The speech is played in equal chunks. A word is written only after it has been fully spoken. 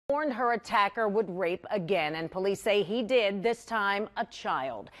Warned her attacker would rape again, and police say he did, this time a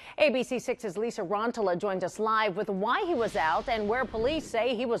child. ABC 6's Lisa Rantala joined us live with why he was out and where police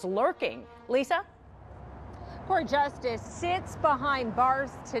say he was lurking. Lisa? Court Justice sits behind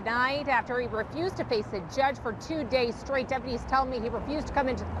bars tonight after he refused to face a judge for 2 days straight. Deputies tell me he refused to come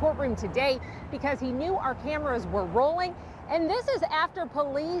into the courtroom today because he knew our cameras were rolling. And this is after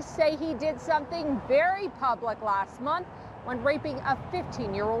police say he did something very public last month when raping a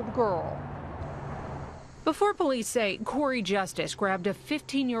 15-year-old girl. Before police say Corey Justice grabbed a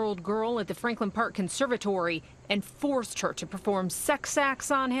 15-year-old girl at the Franklin Park Conservatory and forced her to perform sex acts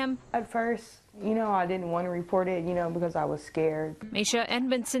on him. At first, I didn't want to report it, because I was scared. Masha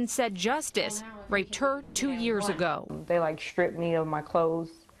Edmondson said Justice raped her 2 years ago. They stripped me of my clothes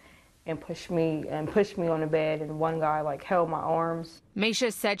and pushed me on the bed, and one guy held my arms.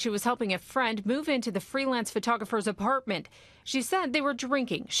 Masha said she was helping a friend move into the freelance photographer's apartment. She said they were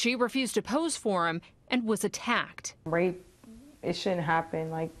drinking. She refused to pose for him and was attacked. Rape, it shouldn't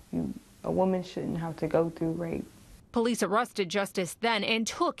happen. A woman shouldn't have to go through rape. Police arrested Justice then and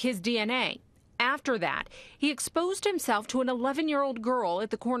took his DNA. After that, he exposed himself to an 11-year-old girl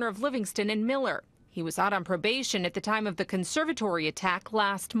at the corner of Livingston and Miller. He was out on probation at the time of the conservatory attack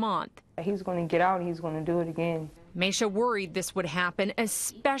last month. He's going to get out and he's going to do it again. Masha worried this would happen,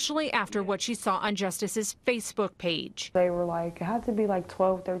 especially after what she saw on Justice's Facebook page. They were it had to be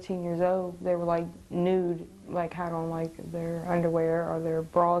 12, 13 years old. They were nude, had on their underwear or their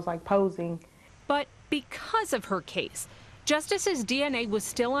bras, posing. But because of her case, Justice's DNA was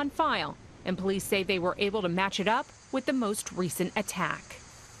still on file, and police say they were able to match it up with the most recent attack.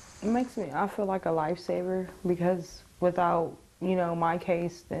 I feel like a lifesaver, because without, my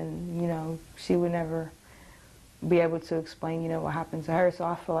case, then, she would never be able to explain, what happened to her. So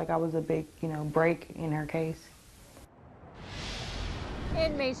I feel like I was a big, break in her case.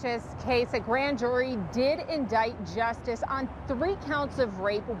 In Masha's case, a grand jury did indict Justice on 3 counts of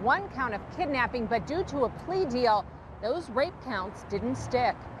rape, 1 count of kidnapping, but due to a plea deal, those rape counts didn't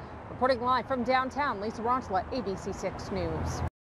stick. Reporting live from downtown, Lisa Rantala, ABC 6 News.